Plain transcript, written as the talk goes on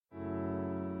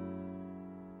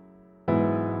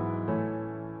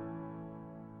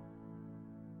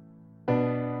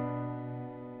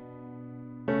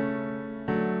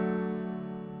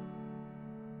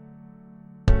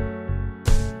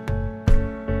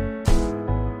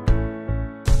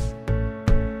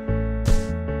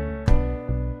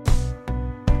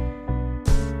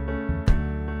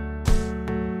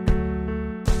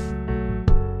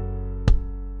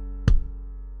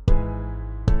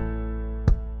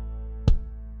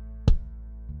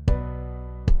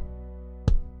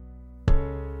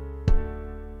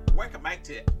Welcome back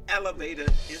to Elevator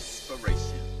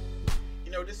Inspiration.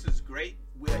 You know, this is great.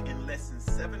 We're in lesson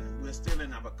 7. We're still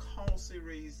in our call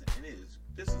series, and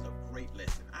this is a great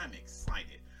lesson. I'm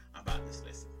excited about this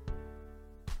lesson.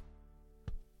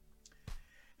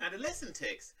 Now, the lesson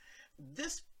text,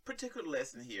 this particular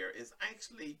lesson here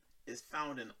is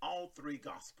found in all 3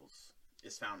 Gospels.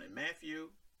 It's found in Matthew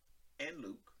and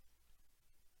Luke.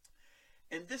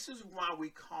 And this is why we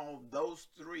call those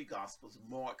 3 Gospels,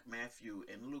 Mark, Matthew,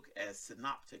 and Luke, as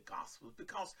synoptic Gospels,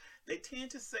 because they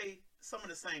tend to say some of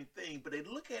the same thing, but they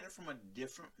look at it from a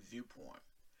different viewpoint.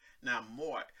 Now,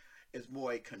 Mark is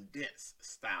more a condensed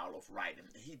style of writing.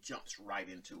 He jumps right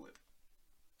into it.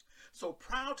 So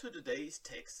prior to today's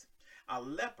text, a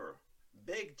leper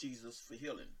begged Jesus for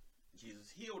healing.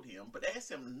 Jesus healed him, but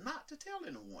asked him not to tell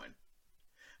anyone.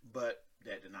 But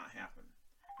that did not happen.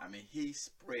 He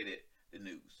spread it.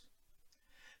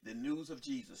 The news of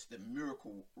Jesus, the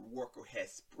miracle worker,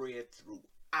 has spread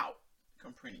throughout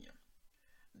Capernaum.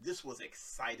 This was an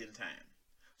exciting time.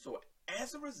 So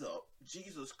as a result,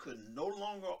 Jesus could no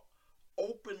longer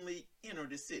openly enter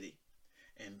the city,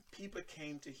 and people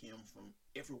came to him from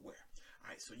everywhere.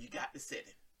 All right, so you got the setting.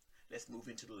 Let's move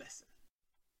into the lesson.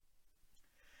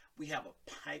 We have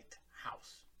a piped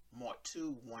house, Mark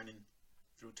 2, 1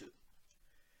 through 2.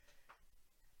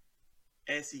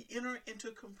 As he entered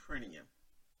into Capernaum,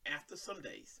 after some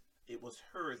days, it was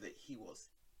heard that he was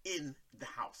in the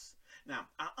house. Now,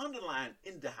 I underline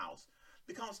 "in the house"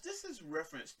 because this is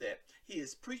reference that he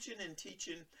is preaching and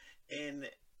teaching. And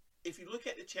if you look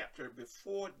at the chapter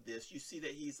before this, you see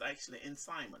that he's actually in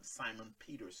Simon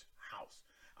Peter's house.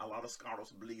 A lot of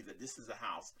scholars believe that this is a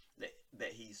house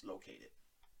that he's located.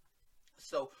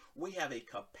 So we have a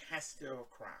capacity of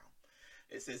crowd.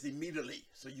 It says immediately,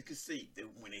 so you can see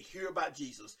that when they hear about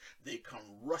Jesus, they come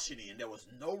rushing in. There was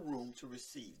no room to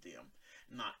receive them,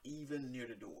 not even near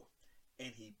the door.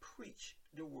 And he preached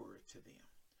the word to them.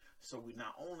 So we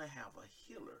not only have a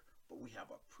healer, but we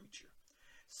have a preacher.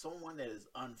 Someone that is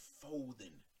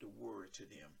unfolding the word to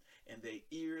them. And their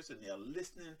ears, and they're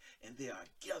listening, and they are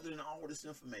gathering all this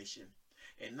information.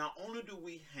 And not only do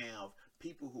we have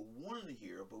people who want to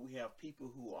hear, but we have people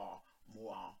who are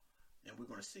more, and we're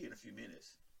going to see in a few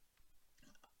minutes,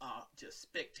 just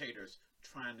spectators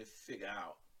trying to figure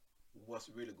out what's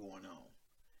really going on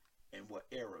and what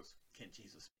errors can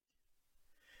Jesus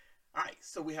make. All right,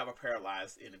 so we have a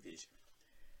paralyzed individual.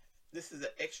 This is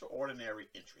an extraordinary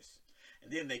interest.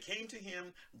 And then they came to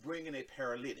him bringing a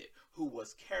paralytic who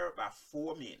was carried by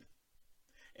 4 men.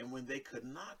 And when they could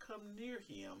not come near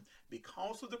him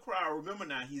because of the crowd, remember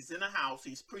now, he's in a house,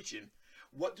 he's preaching.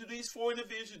 What do these 4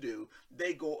 individuals do?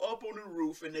 They go up on the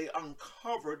roof and they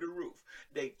uncover the roof.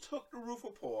 They took the roof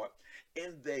apart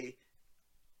and they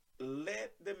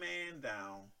let the man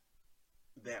down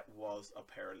that was a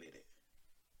paralytic.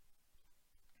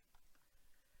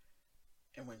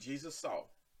 And when Jesus saw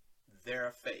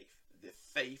their faith, the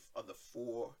faith of the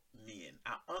 4 men,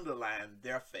 I underline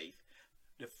their faith,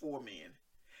 the 4 men,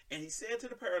 and he said to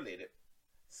the paralytic,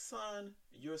 "Son,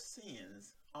 your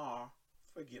sins are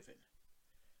forgiven."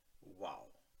 Wow.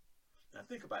 Now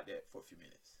think about that for a few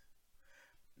minutes.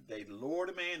 They lower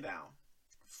the man down,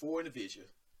 4 individuals.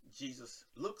 Jesus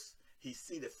looks, he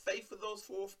sees the faith of those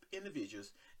 4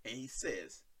 individuals, and he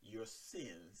says, "Your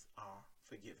sins are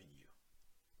forgiven you."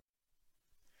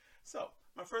 So,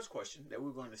 my first question that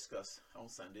we're going to discuss on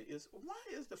Sunday is, why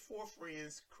is the 4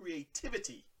 friends'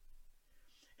 creativity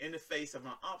in the face of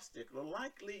an obstacle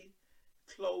likely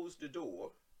close the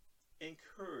door,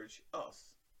 encourage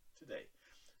us today?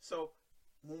 So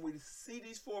when we see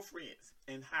these 4 friends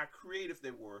and how creative they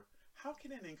were, how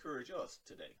can it encourage us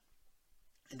today?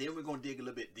 And then we're going to dig a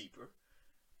little bit deeper.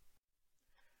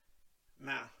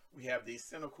 Now we have these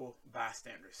cynical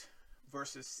bystanders,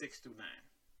 verses 6 through 9.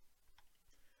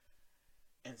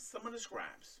 And some of the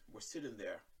scribes were sitting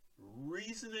there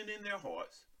reasoning in their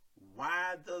hearts,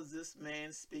 why does this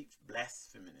man speak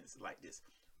blasphemies like this?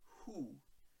 Who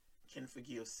can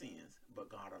forgive sins but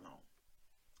God alone?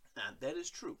 Now that is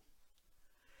true,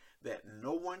 that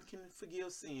no one can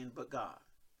forgive sin but God.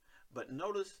 But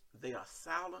notice they are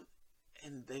silent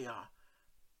and they are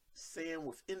saying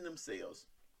within themselves,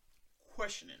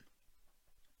 questioning,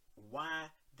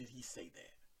 why did he say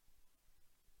that?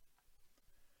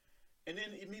 And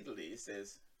then immediately it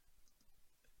says,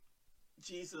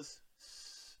 Jesus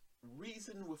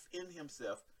reasoned within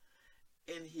himself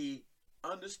and he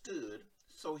understood.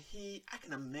 So I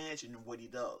can imagine what he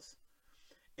does.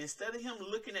 Instead of him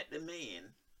looking at the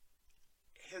man,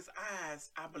 his eyes,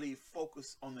 I believe,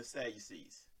 focused on the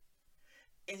Sadducees.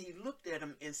 And he looked at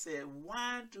him and said,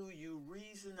 why do you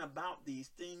reason about these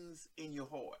things in your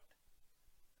heart?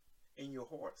 in your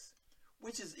hearts?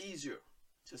 Which is easier,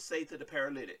 to say to the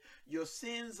paralytic, your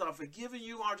sins are forgiven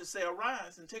you, or to say,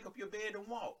 arise and take up your bed and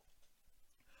walk?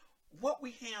 What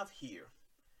we have here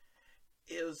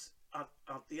is a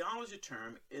theology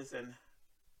term is an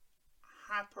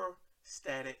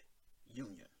hypostatic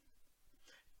union.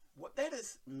 What that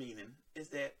is meaning is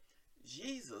that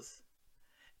Jesus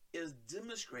is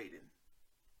demonstrating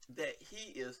that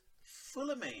he is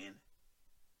fully man,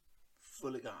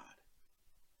 fully God.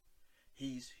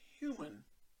 He's human,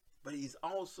 but he's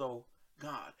also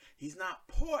God. He's not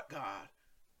part God,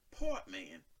 part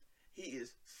man. He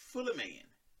is fully man,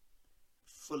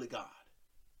 fully God.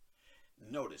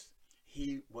 Notice,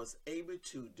 he was able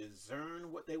to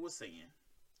discern what they were saying.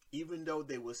 Even though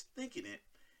they was thinking it,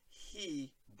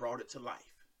 he brought it to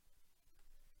life.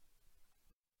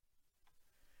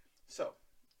 So,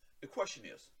 the question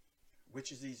is,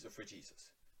 which is easier for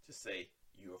Jesus? To say,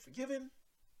 you are forgiven,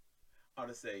 or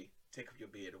to say, take up your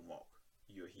bed and walk,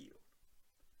 you're healed?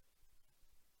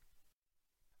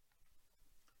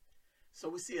 So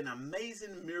we see an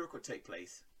amazing miracle take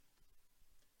place.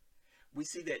 We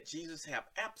see that Jesus have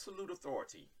absolute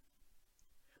authority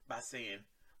by saying,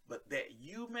 but that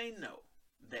you may know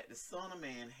that the Son of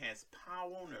Man has power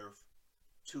on earth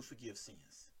to forgive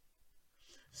sins.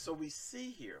 So we see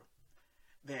here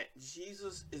that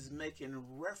Jesus is making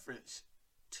reference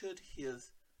to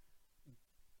his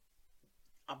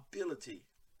ability,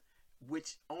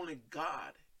 which only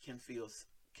God can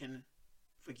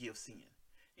forgive sin.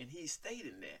 And he's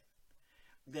stating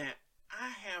that I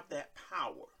have that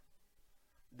power,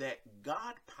 that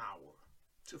God power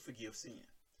to forgive sin.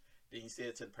 Then he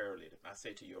said to the paralytic, I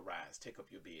say to you, arise, take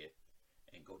up your bed,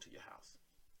 and go to your house.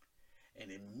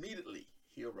 And immediately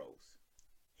he arose.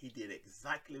 He did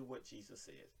exactly what Jesus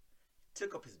said.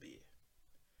 Took up his bed,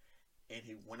 and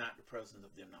he went out the presence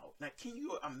of them all. Now, can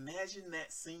you imagine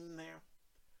that scene there?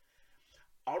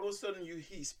 All of a sudden,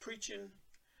 he's preaching.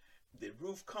 The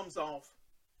roof comes off.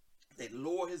 They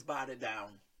lower his body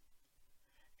down.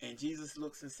 And Jesus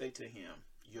looks and says to him,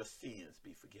 your sins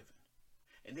be forgiven.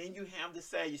 And then you have the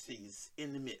Sadducees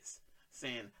in the midst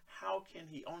saying, how can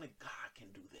he? Only God can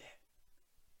do that.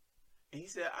 And he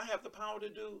said, I have the power to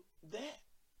do that.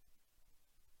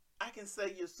 I can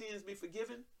say your sins be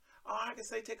forgiven, or I can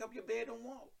say take up your bed and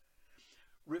walk.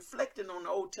 Reflecting on the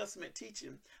Old Testament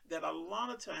teaching that a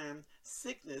lot of time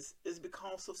sickness is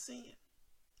because of sin.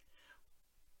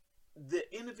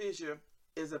 The individual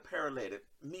is a paralytic,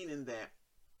 meaning that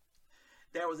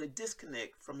there was a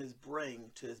disconnect from his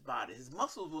brain to his body. His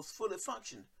muscles was fully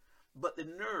functioning, but the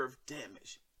nerve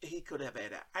damage. He could have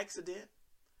had an accident.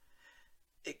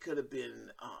 It could have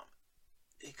been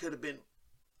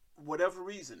whatever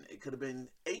reason. It could have been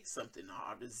ate something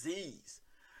or disease.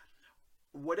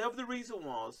 Whatever the reason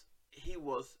was, he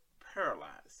was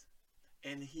paralyzed,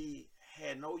 and he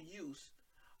had no use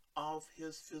of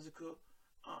his physical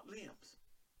limbs.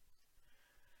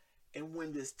 And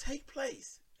when this take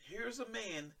place, here's a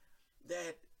man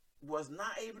that was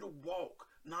not able to walk,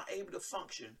 not able to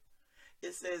function.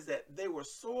 It says that they were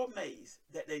so amazed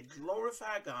that they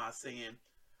glorified God, saying,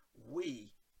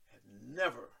 we have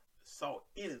never saw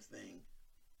anything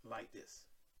like this.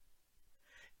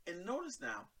 And notice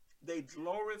now, they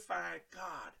glorified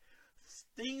God.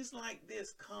 Things like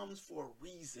this comes for a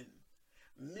reason.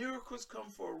 Miracles come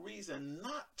for a reason,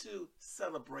 not to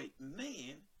celebrate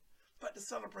man, but to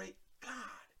celebrate God.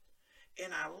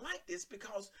 And I like this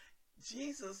because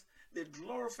Jesus, the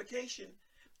glorification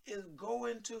is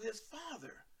going to his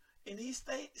Father. And he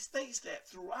states that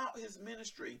throughout his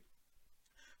ministry,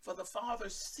 for the Father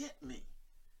sent me.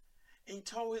 And he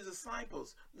told his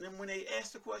disciples, and when they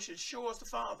asked the question, show us the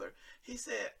Father, he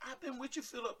said, I've been with you,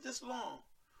 Philip, this long.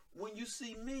 When you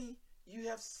see me, you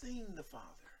have seen the Father.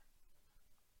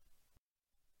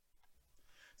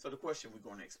 So the question we're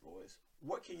going to explore is,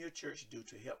 what can your church do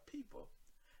to help people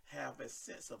have a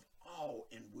sense of awe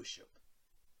in worship?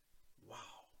 Wow.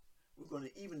 We're going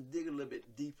to even dig a little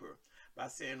bit deeper by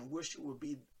saying worship will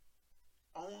be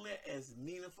only as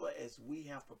meaningful as we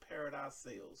have prepared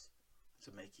ourselves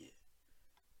to make it.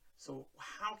 So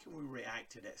how can we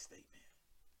react to that statement?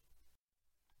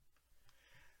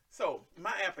 So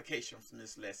my application from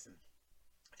this lesson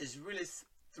is really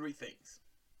three things.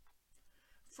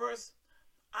 First,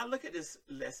 I look at this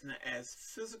lesson as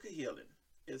physical healing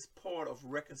is part of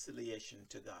reconciliation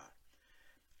to God.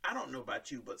 I don't know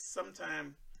about you, but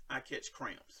sometimes I catch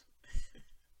cramps.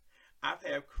 I've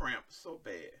had cramps so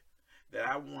bad that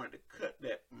I wanted to cut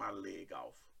my leg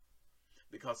off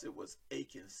because it was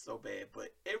aching so bad. But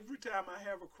every time I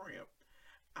have a cramp,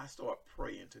 I start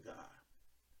praying to God.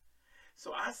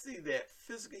 So I see that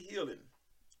physical healing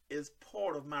is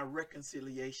part of my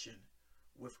reconciliation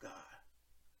with God.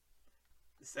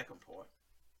 The second part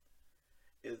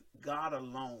is God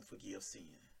alone forgives sin,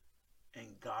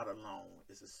 and God alone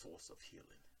is a source of healing.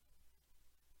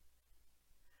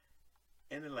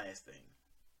 And the last thing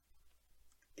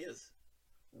is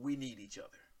we need each other.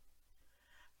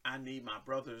 I need my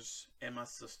brothers and my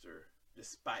sister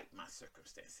despite my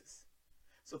circumstances.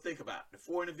 So think about it. The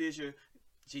 4 individual,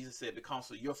 Jesus said,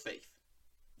 because of your faith,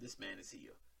 this man is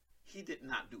healed. He did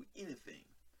not do anything.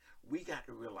 We got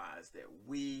to realize that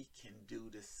we can do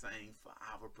the same for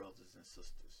our brothers and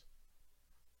sisters.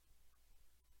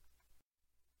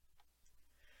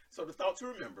 So the thought to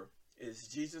remember is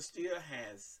Jesus still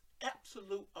has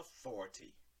absolute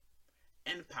authority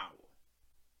and power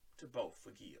to both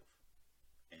forgive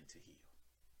and to heal.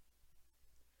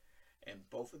 And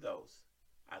both of those,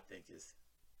 I think, is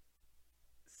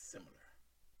similar.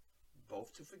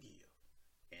 Both to forgive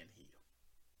and heal.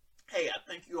 Hey, I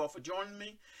thank you all for joining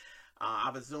me.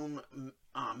 Our Zoom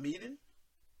meeting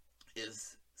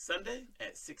is Sunday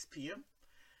at 6 p.m.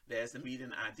 There's the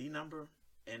meeting ID number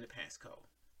and the passcode.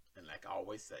 And like I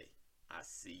always say, I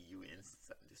see you in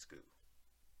Sunday school.